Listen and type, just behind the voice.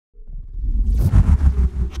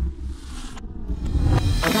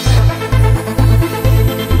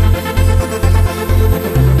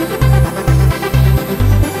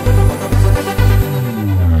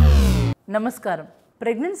నమస్కారం.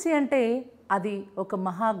 ప్రెగ్నెన్సీ అంటే అది ఒక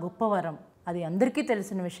మహా గొప్ప వరం. అది అందరికీ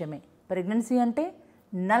తెలిసిన విషయమే. ప్రెగ్నెన్సీ అంటే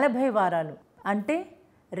 40 వారాలు అంటే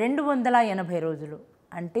 280 రోజులు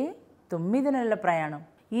అంటే 9 నెలల ప్రయాణం.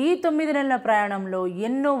 ఈ 9 నెలల ప్రయాణంలో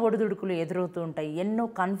ఎన్నో ఒడిదుడుకులు ఎదురవుతూ ఉంటాయి, ఎన్నో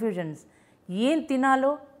కన్ఫ్యూజన్స్. ఏం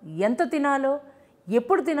తినాలో, ఎంత తినాలో,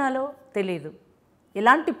 ఎప్పుడు తినాలో తెలియదు.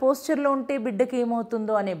 ఎలాంటి పోస్చర్లో ఉంటే బిడ్డకి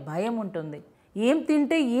ఏమవుతుందో అనే భయం ఉంటుంది. ఏం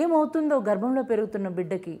తింటే ఏమవుతుందో గర్భంలో పెరుగుతున్న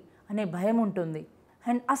బిడ్డకి అనే భయం ఉంటుంది.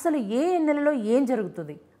 అండ్ అసలు ఏ నెలలో ఏం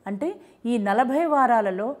జరుగుతుంది అంటే ఈ 40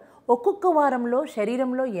 వారాలలో ఒక్కొక్క వారంలో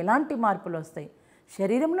శరీరంలో ఎలాంటి మార్పులు వస్తాయి,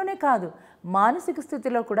 శరీరంలోనే కాదు మానసిక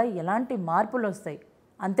స్థితిలో కూడా ఎలాంటి మార్పులు వస్తాయి.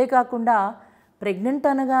 అంతేకాకుండా ప్రెగ్నెంట్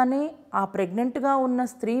అనగానే ఆ ప్రెగ్నెంట్గా ఉన్న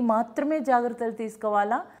స్త్రీ మాత్రమే జాగ్రత్తలు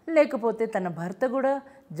తీసుకోవాలా, లేకపోతే తన భర్త కూడా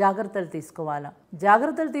జాగ్రత్తలు తీసుకోవాలా?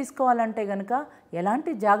 జాగ్రత్తలు తీసుకోవాలంటే కనుక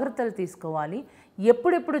ఎలాంటి జాగ్రత్తలు తీసుకోవాలి,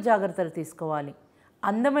 ఎప్పుడెప్పుడు జాగ్రత్తలు తీసుకోవాలి?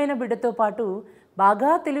 అందమైన బిడ్డతో పాటు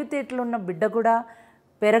బాగా తెలివితేటలు ఉన్న బిడ్డ కూడా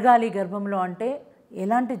పెరగాలి గర్భంలో అంటే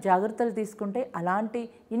ఎలాంటి జాగ్రత్తలు తీసుకుంటే అలాంటి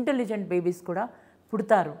ఇంటెలిజెంట్ బేబీస్ కూడా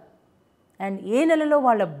పుడతారు. అండ్ ఏ నెలలో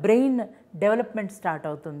వాళ్ళ బ్రెయిన్ డెవలప్మెంట్ స్టార్ట్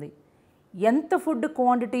అవుతుంది, ఎంత ఫుడ్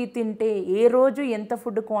క్వాంటిటీ తింటే, ఏ రోజు ఎంత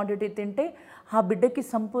ఫుడ్ క్వాంటిటీ తింటే ఆ బిడ్డకి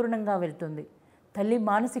సంపూర్ణంగా వెళ్తుంది. తల్లి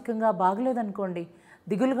మానసికంగా బాగలేదనుకోండి,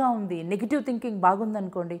 దిగులుగా ఉంది, నెగిటివ్ థింకింగ్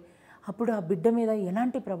బాగుందనుకోండి, అప్పుడు ఆ బిడ్డ మీద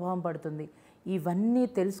ఎలాంటి ప్రభావం పడుతుంది, ఇవన్నీ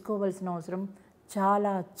తెలుసుకోవాల్సిన అవసరం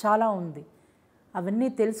చాలా చాలా ఉంది. అవన్నీ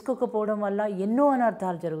తెలుసుకోకపోవడం వల్ల ఎన్నో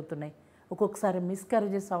అనర్థాలు జరుగుతున్నాయి. ఒక్కొక్కసారి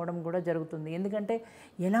మిస్క్యారేజెస్ అవ్వడం కూడా జరుగుతుంది. ఎందుకంటే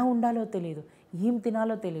ఎలా ఉండాలో తెలియదు, ఏం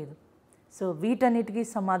తినాలో తెలియదు. సో వీటన్నిటికీ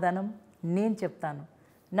సమాధానం నేను చెప్తాను.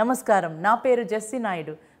 నమస్కారం, నా పేరు Jessie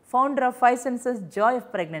Naidu, founder of 5 senses Joy of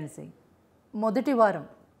pregnancy.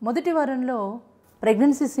 మొదటి వారంలో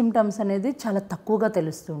ప్రెగ్నెన్సీ సిమ్టమ్స్ అనేది చాలా తక్కువగా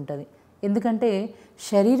తెలుస్తూ ఉంటుంది. ఎందుకంటే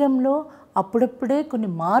శరీరంలో అప్పుడప్పుడే కొన్ని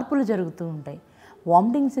మార్పులు జరుగుతూ ఉంటాయి.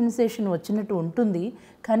 వామిటింగ్ సెన్సేషన్ వచ్చినట్టు ఉంటుంది,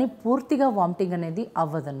 కానీ పూర్తిగా వామిటింగ్ అనేది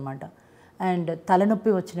అవ్వదన్నమాట. అండ్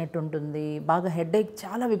తలనొప్పి వచ్చినట్టు ఉంటుంది, బాగా హెడేక్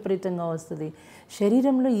చాలా విపరీతంగా వస్తుంది,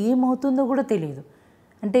 శరీరంలో ఏమవుతుందో కూడా తెలియదు.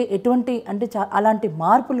 అంటే అలాంటి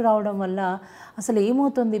మార్పులు రావడం వల్ల అసలు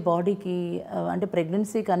ఏమవుతుంది బాడీకి, అంటే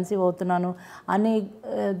ప్రెగ్నెన్సీ కన్సీవ్ అవుతున్నాను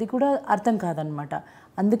అనేది కూడా అర్థం కాదనమాట.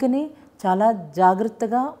 అందుకని చాలా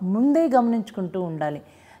జాగ్రత్తగా ముందే గమనించుకుంటూ ఉండాలి.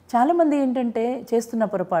 చాలామంది ఏంటంటే చేస్తున్న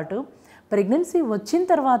పొరపాటు, ప్రెగ్నెన్సీ వచ్చిన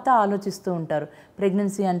తర్వాత ఆలోచిస్తూ ఉంటారు,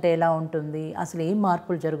 ప్రెగ్నెన్సీ అంటే ఎలా ఉంటుంది, అసలు ఏం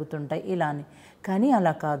మార్పులు జరుగుతుంటాయి ఇలా అని. కానీ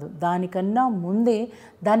అలా కాదు, దానికన్నా ముందే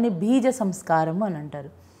దాన్ని బీజ సంస్కారం అని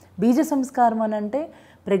అంటారు. బీజ సంస్కారం అని అంటే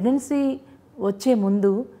ప్రెగ్నెన్సీ వచ్చే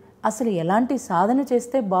ముందు అసలు ఎలాంటి సాధన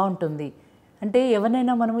చేస్తే బాగుంటుంది అంటే,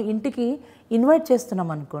 ఎవరినైనా మనము ఇంటికి ఇన్వైట్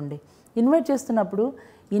చేస్తున్నాం అనుకోండి,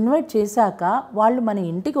 ఇన్వైట్ చేశాక వాళ్ళు మన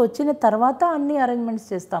ఇంటికి వచ్చిన తర్వాత అన్ని అరేంజ్మెంట్స్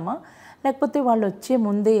చేస్తామా, లేకపోతే వాళ్ళు వచ్చే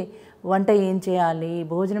ముందే వంట ఏం చేయాలి,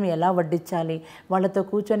 భోజనం ఎలా వడ్డించాలి, వాళ్ళతో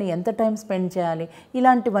కూర్చొని ఎంత టైం స్పెండ్ చేయాలి,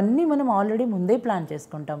 ఇలాంటివన్నీ మనం ఆల్రెడీ ముందే ప్లాన్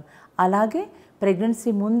చేసుకుంటాం. అలాగే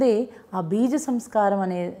ప్రెగ్నెన్సీ ముందే ఆ బీజ సంస్కారం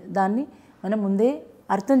అనే దాన్ని మనం ముందే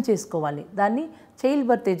అర్థం చేసుకోవాలి. దాన్ని చైల్డ్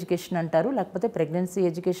బర్త్ ఎడ్యుకేషన్ అంటారు, లేకపోతే ప్రెగ్నెన్సీ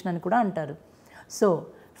ఎడ్యుకేషన్ అని కూడా అంటారు. సో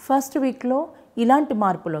ఫస్ట్ వీక్లో ఇలాంటి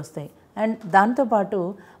మార్పులు వస్తాయి. అండ్ దాంతోపాటు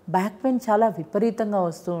బ్యాక్ పెయిన్ చాలా విపరీతంగా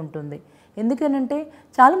వస్తూ ఉంటుంది. ఎందుకనంటే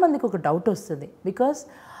చాలామందికి ఒక డౌట్ వస్తుంది, బికాస్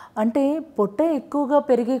అంటే పొట్ట ఎక్కువగా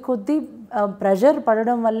పెరిగే కొద్దీ ప్రెషర్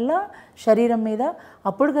పడడం వల్ల శరీరం మీద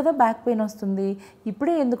అప్పుడు కదా బ్యాక్ పెయిన్ వస్తుంది,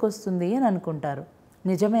 ఇప్పుడే ఎందుకు వస్తుంది అని అనుకుంటారు.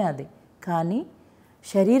 నిజమే అది. కానీ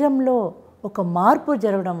శరీరంలో ఒక మార్పు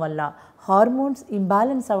జరగడం వల్ల, హార్మోన్స్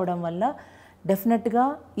ఇంబ్యాలెన్స్ అవ్వడం వల్ల డెఫినెట్గా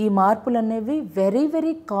ఈ మార్పులు అనేవి వెరీ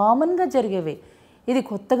వెరీ కామన్గా జరిగేవి. ఇది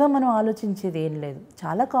కొత్తగా మనం ఆలోచించేది ఏం లేదు,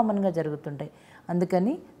 చాలా కామన్గా జరుగుతుంటాయి.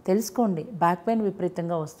 అందుకని తెలుసుకోండి, బ్యాక్ పెయిన్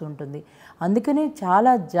విపరీతంగా వస్తుంటుంది. అందుకని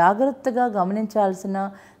చాలా జాగ్రత్తగా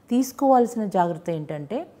తీసుకోవాల్సిన జాగ్రత్త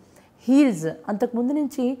ఏంటంటే హీల్స్. అంతకుముందు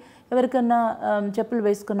నుంచి ఎవరికన్నా చెప్పులు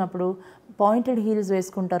వేసుకున్నప్పుడు పాయింటెడ్ హీల్స్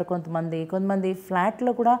వేసుకుంటారు కొంతమంది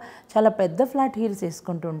ఫ్లాట్లో కూడా చాలా పెద్ద ఫ్లాట్ హీల్స్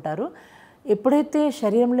వేసుకుంటూ ఉంటారు. ఎప్పుడైతే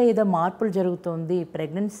శరీరంలో ఏదో మార్పులు జరుగుతుంది,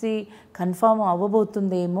 ప్రెగ్నెన్సీ కన్ఫామ్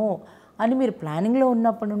అవ్వబోతుందేమో అని మీరు ప్లానింగ్లో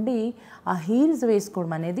ఉన్నప్పటి నుండి ఆ హీల్స్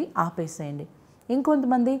వేసుకోవడం అనేది ఆపేసేయండి.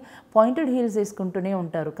 ఇంకొంతమంది పాయింటెడ్ హీల్స్ వేసుకుంటూనే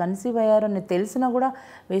ఉంటారు, కన్సీవ్ అయ్యారని తెలిసినా కూడా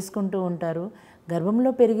వేసుకుంటూ ఉంటారు.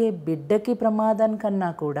 గర్భంలో పెరిగే బిడ్డకి ప్రమాదం కన్నా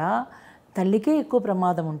కూడా తల్లికే ఎక్కువ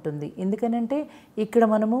ప్రమాదం ఉంటుంది. ఎందుకనంటే ఇక్కడ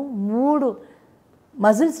మనము 3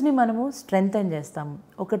 మజిల్స్ని మనము స్ట్రెంగ్తెన్ చేస్తాము.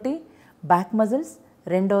 ఒకటి బ్యాక్ మజిల్స్,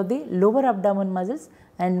 రెండవది లోవర్ అబ్డామన్ మజిల్స్,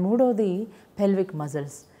 అండ్ మూడవది పెల్విక్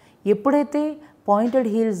మజిల్స్. ఎప్పుడైతే పాయింటెడ్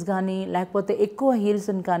హీల్స్ కానీ లేకపోతే ఎక్కువ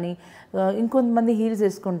హీల్స్ని కానీ, ఇంకొంతమంది హీల్స్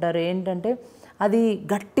వేసుకుంటారు ఏంటంటే అది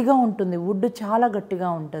గట్టిగా ఉంటుంది, వుడ్ చాలా గట్టిగా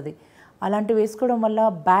ఉంటుంది, అలాంటివి వేసుకోవడం వల్ల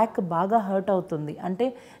బ్యాక్ బాగా హర్ట్ అవుతుంది. అంటే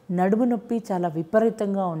నడుము నొప్పి చాలా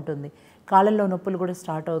విపరీతంగా ఉంటుంది. కాళ్ళల్లో నొప్పులు కూడా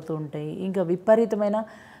స్టార్ట్ అవుతూ ఉంటాయి. ఇంకా విపరీతమైన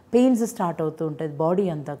పెయిన్స్ స్టార్ట్ అవుతూ ఉంటుంది బాడీ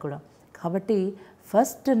అంతా కూడా. కాబట్టి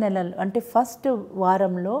ఫస్ట్ నెలలు అంటే ఫస్ట్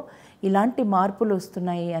వారంలో ఇలాంటి మార్పులు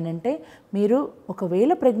వస్తున్నాయి అని అంటే మీరు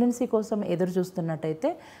ఒకవేళ ప్రెగ్నెన్సీ కోసం ఎదురు చూస్తున్నట్టయితే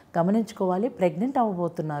గమనించుకోవాలి ప్రెగ్నెంట్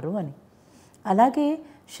అవ్వబోతున్నారు అని. అలాగే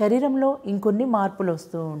శరీరంలో ఇంకొన్ని మార్పులు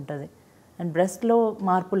వస్తూ ఉంటుంది. అండ్ బ్రెస్ట్లో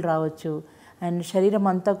మార్పులు రావచ్చు. అండ్ శరీరం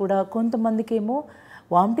అంతా కూడా కొంతమందికి ఏమో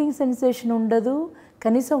వామిటింగ్ సెన్సేషన్ ఉండదు,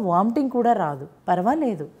 కనీసం వామిటింగ్ కూడా రాదు.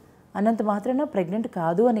 పర్వాలేదు అన్నంత మాత్రాన ప్రెగ్నెంట్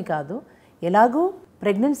కాదు అని కాదు. ఎలాగూ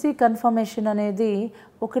ప్రెగ్నెన్సీ కన్ఫర్మేషన్ అనేది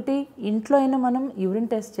ఒకటి ఇంట్లో అయినా మనం యూరిన్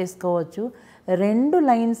టెస్ట్ చేసుకోవచ్చు. 2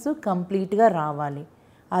 లైన్స్ కంప్లీట్గా రావాలి.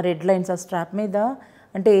 ఆ రెడ్ లైన్స్ ఆ స్ట్రాప్ మీద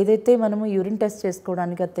అంటే ఏదైతే మనము యూరిన్ టెస్ట్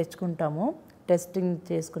చేసుకోవడానికి అది తెచ్చుకుంటామో టెస్టింగ్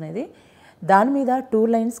చేసుకునేది దాని మీద 2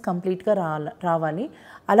 లైన్స్ కంప్లీట్గా రావాలి.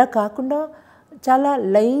 అలా కాకుండా చాలా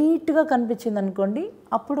లైట్గా కనిపించింది అనుకోండి,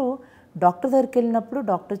 అప్పుడు డాక్టర్ దగ్గరికి వెళ్ళినప్పుడు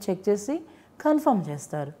డాక్టర్ చెక్ చేసి కన్ఫర్మ్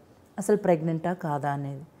చేస్తారు అసలు ప్రెగ్నెంటా కాదా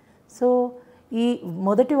అనేది. సో ఈ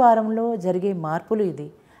మొదటి వారంలో జరిగే మార్పులు ఇది.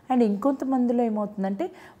 అండ్ ఇంకొంతమందిలో ఏమవుతుందంటే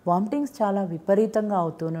వామిటింగ్స్ చాలా విపరీతంగా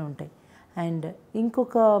అవుతూనే ఉంటాయి. అండ్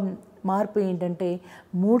ఇంకొక మార్పు ఏంటంటే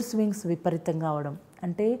మూడ్ స్వింగ్స్ విపరీతంగా అవడం.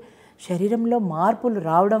 అంటే శరీరంలో మార్పులు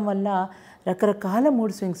రావడం వల్ల రకరకాల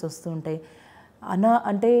మూడ్ స్వింగ్స్ వస్తూ ఉంటాయి.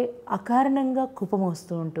 అంటే అకారణంగా కోపం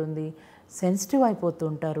వస్తూ ఉంటుంది, సెన్సిటివ్ అయిపోతూ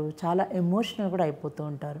ఉంటారు, చాలా ఎమోషనల్ కూడా అయిపోతూ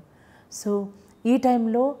ఉంటారు. సో ఈ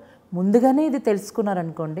టైంలో ముందుగానే ఇది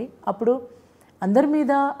తెలుసుకున్నారనుకోండి, అప్పుడు అందరి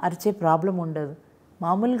మీద అరిచే ప్రాబ్లం ఉండదు.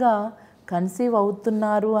 మామూలుగా కన్సీవ్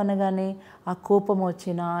అవుతున్నారు అనగానే ఆ కోపం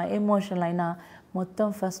వచ్చినా ఎమోషనల్ అయినా మొత్తం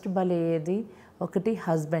ఫస్ట్ బలయ్యేది ఒకటి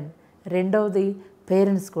హస్బెండ్, రెండవది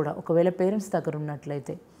పేరెంట్స్ కూడా, ఒకవేళ పేరెంట్స్ దగ్గర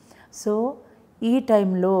ఉన్నట్లయితే. సో ఈ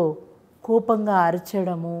టైంలో కోపంగా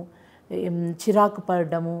అరచడము, చిరాకు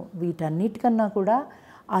పడడము, వీటన్నిటికన్నా కూడా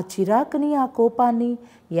ఆ చిరాకుని ఆ కోపాన్ని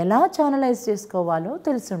ఎలా ఛానలైజ్ చేసుకోవాలో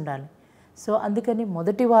తెలిసి ఉండాలి. సో అందుకని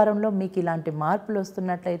మొదటి వారంలో మీకు ఇలాంటి మార్పులు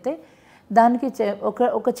వస్తున్నట్లయితే దానికి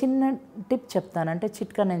ఒక చిన్న టిప్ చెప్తాను, అంటే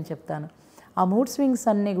చిట్కా నేను చెప్తాను. ఆ మూడ్ స్వింగ్స్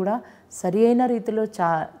అన్నీ కూడా సరి అయిన రీతిలో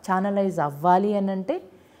ఛానలైజ్ అవ్వాలి అని అంటే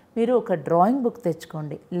మీరు ఒక డ్రాయింగ్ బుక్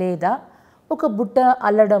తెచ్చుకోండి, లేదా ఒక బుట్ట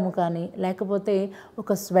అల్లడం కానీ, లేకపోతే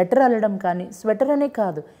ఒక స్వెటర్ అల్లడం కానీ, స్వెటర్ అనే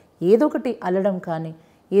కాదు ఏదో ఒకటి అల్లడం కానీ,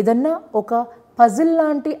 ఏదన్నా ఒక పజిల్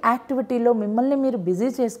లాంటి యాక్టివిటీలో మిమ్మల్ని మీరు బిజీ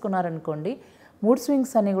చేసుకున్నారనుకోండి, మూడ్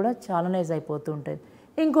స్వింగ్స్ అన్నీ కూడా ఛానలైజ్ అయిపోతూ ఉంటాయి.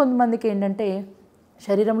 ఇంకొంతమందికి ఏంటంటే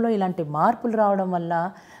శరీరంలో ఇలాంటి మార్పులు రావడం వల్ల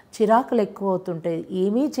చిరాకులు ఎక్కువ అవుతుంటాయి,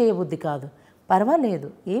 ఏమీ చేయబుద్ధి కాదు. పర్వాలేదు,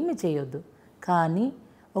 ఏమీ చేయొద్దు. కానీ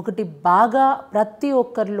ఒకటి బాగా ప్రతి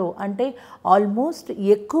ఒక్కరిలో అంటే ఆల్మోస్ట్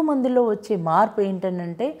ఎక్కువ మందిలో వచ్చే మార్పు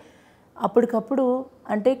ఏంటంటే అప్పటికప్పుడు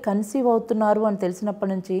అంటే కన్సీవ్ అవుతున్నారు అని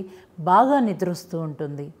తెలిసినప్పటి నుంచి బాగా నిద్ర వస్తూ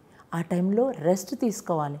ఉంటుంది. ఆ టైంలో రెస్ట్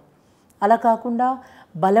తీసుకోవాలి. అలా కాకుండా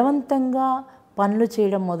బలవంతంగా పనులు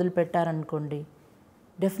చేయడం మొదలు పెట్టారనుకోండి,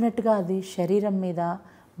 డెఫినెట్గా అది శరీరం మీద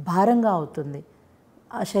భారంగా అవుతుంది.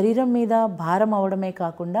 ఆ శరీరం మీద భారం అవడమే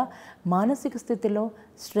కాకుండా మానసిక స్థితిలో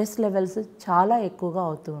స్ట్రెస్ లెవెల్స్ చాలా ఎక్కువగా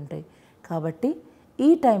అవుతూ ఉంటాయి. కాబట్టి ఈ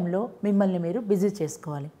టైంలో మిమ్మల్ని మీరు బిజీ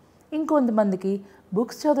చేసుకోవాలి. ఇంకొంతమందికి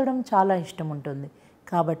బుక్స్ చదవడం చాలా ఇష్టం ఉంటుంది.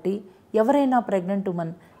 కాబట్టి ఎవరైనా ప్రెగ్నెంట్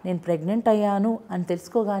ఉమెన్ నేను ప్రెగ్నెంట్ అయ్యాను అని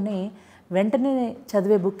తెలుసుకోగానే వెంటనే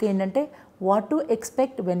చదివే బుక్ ఏంటంటే what to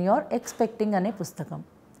expect when you are expecting అనే పుస్తకం.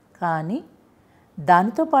 కానీ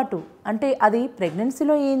దానితో పాటు అంటే అది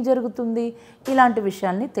ప్రెగ్నెన్సీలో ఏం జరుగుతుంది ఇలాంటి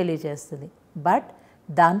విషయాల్ని తెలియజేస్తుంది. బట్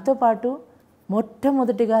దాంతోపాటు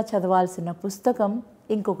మొట్టమొదటిగా చదవాల్సిన పుస్తకం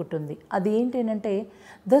ఇంకొకటి ఉంది. అది ఏంటంటే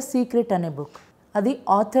ద సీక్రెట్ అనే బుక్. అది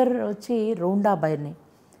ఆథర్ వచ్చి రోండా బైర్ని.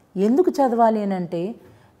 ఎందుకు చదవాలి అని అంటే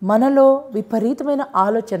మనలో విపరీతమైన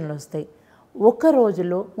ఆలోచనలు వస్తాయి. ఒక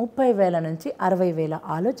రోజులో 30,000 నుంచి 60,000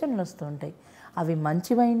 ఆలోచనలు వస్తూ ఉంటాయి. అవి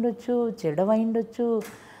మంచివి అయిండొచ్చు, చెడ్డవి అయిండొచ్చు,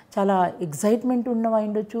 చాలా ఎగ్జైట్మెంట్ ఉన్నవి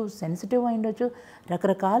అయిండొచ్చు, సెన్సిటివ్ అయిండొచ్చు,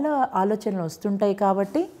 రకరకాల ఆలోచనలు వస్తుంటాయి.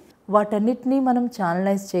 కాబట్టి వాటన్నిటినీ మనం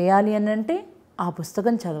ఛానలైజ్ చేయాలి అని అంటే ఆ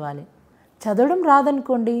పుస్తకం చదవాలి. చదవడం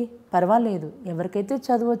రాదనుకోండి పర్వాలేదు, ఎవరికైతే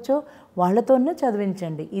చదవచ్చో వాళ్ళతోనే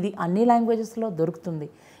చదివించండి. ఇది అన్ని లాంగ్వేజెస్లో దొరుకుతుంది.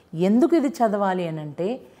 ఎందుకు ఇది చదవాలి అని అంటే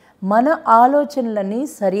మన ఆలోచనలని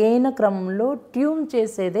సరి అయిన క్రమంలో ట్యూన్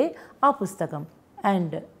చేసేదే ఆ పుస్తకం.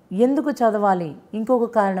 అండ్ ఎందుకు చదవాలి ఇంకొక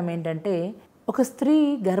కారణం ఏంటంటే ఒక స్త్రీ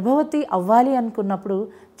గర్భవతి అవ్వాలి అనుకున్నప్పుడు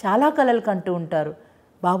చాలా కలలు కంటూ ఉంటారు.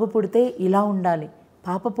 బాబు పుడితే ఇలా ఉండాలి,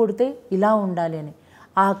 పాప పుడితే ఇలా ఉండాలి అని.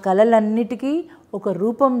 ఆ కలలన్నిటికీ ఒక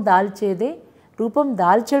రూపం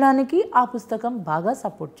దాల్చడానికి ఆ పుస్తకం బాగా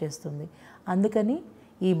సపోర్ట్ చేస్తుంది. అందుకని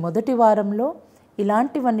ఈ మొదటి వారంలో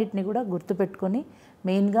ఇలాంటివన్నిటిని కూడా గుర్తుపెట్టుకొని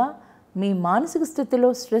మెయిన్గా మీ మానసిక స్థితిలో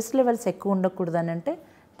స్ట్రెస్ లెవెల్స్ ఎక్కువ ఉండకూడదని అంటే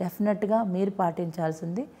డెఫినెట్గా మీరు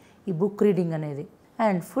పాటించాల్సింది ఈ బుక్ రీడింగ్ అనేది.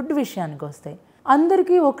 అండ్ ఫుడ్ విషయానికి వస్తే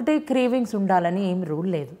అందరికీ ఒకటే క్రేవింగ్స్ ఉండాలని ఏం రూల్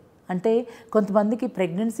లేదు. అంటే కొంతమందికి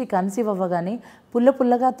ప్రెగ్నెన్సీ కన్సీవ్ అవ్వగానే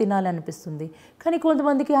పుల్లగా తినాలనిపిస్తుంది, కానీ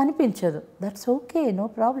కొంతమందికి అనిపించదు. That's okay, no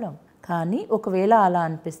problem. కానీ ఒకవేళ అలా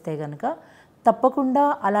అనిపిస్తే కనుక తప్పకుండా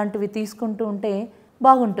అలాంటివి తీసుకుంటూ ఉంటే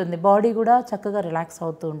బాగుంటుంది. బాడీ కూడా చక్కగా రిలాక్స్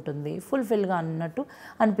అవుతూ ఉంటుంది, ఫుల్ఫిల్గా అన్నట్టు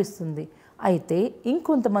అనిపిస్తుంది. అయితే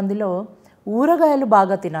ఇంకొంతమందిలో ఊరగాయలు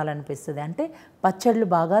బాగా తినాలనిపిస్తుంది, అంటే పచ్చళ్ళు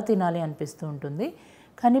బాగా తినాలి అనిపిస్తూ ఉంటుంది.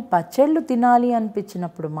 కానీ పచ్చళ్ళు తినాలి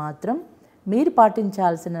అనిపించినప్పుడు మాత్రం మీరు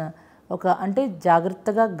పాటించాల్సిన అంటే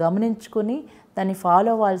జాగ్రత్తగా గమనించుకొని దాన్ని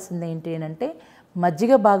ఫాలో అవ్వాల్సింది ఏంటి అంటే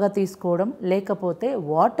మజ్జిగ బాగా తీసుకోవడం, లేకపోతే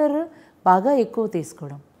వాటర్ బాగా ఎక్కువ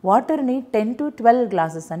తీసుకోవడం. వాటర్ని 10 to 12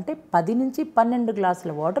 గ్లాసెస్, అంటే 10 నుంచి 12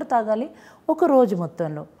 గ్లాసుల వాటర్ తాగాలి ఒక రోజు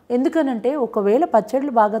మొత్తంలో. ఎందుకనంటే ఒకవేళ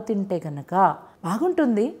పచ్చళ్ళు బాగా తింటే కనుక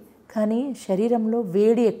బాగుంటుంది, కానీ శరీరంలో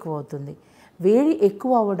వేడి ఎక్కువ అవుతుంది. వేడి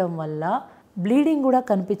ఎక్కువ అవ్వడం వల్ల బ్లీడింగ్ కూడా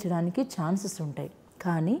కనిపించడానికి ఛాన్సెస్ ఉంటాయి.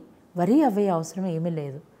 కానీ వరి అవ్వే అవసరం ఏమీ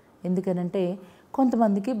లేదు. ఎందుకనంటే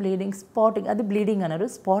కొంతమందికి బ్లీడింగ్, స్పాటింగ్, అది బ్లీడింగ్ అనరు,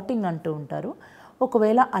 స్పాటింగ్ అంటూ ఉంటారు.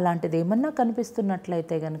 ఒకవేళ అలాంటిది ఏమన్నా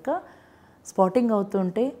కనిపిస్తున్నట్లయితే కనుక స్పాటింగ్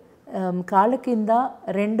అవుతుంటే కాళ్ళ కింద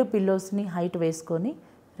 2 పిల్లోస్ని హైట్ వేసుకొని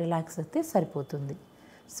రిలాక్స్ అయితే సరిపోతుంది.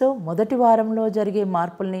 సో మొదటి వారంలో జరిగే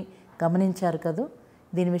మార్పుల్ని గమనించారు కదా.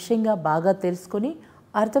 దీని విషయంగా బాగా తెలుసుకొని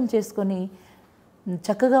అర్థం చేసుకొని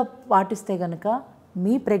చక్కగా పాటిస్తే కనుక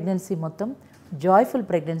మీ ప్రెగ్నెన్సీ మొత్తం జాయ్ఫుల్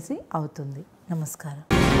ప్రెగ్నెన్సీ అవుతుంది. నమస్కారం.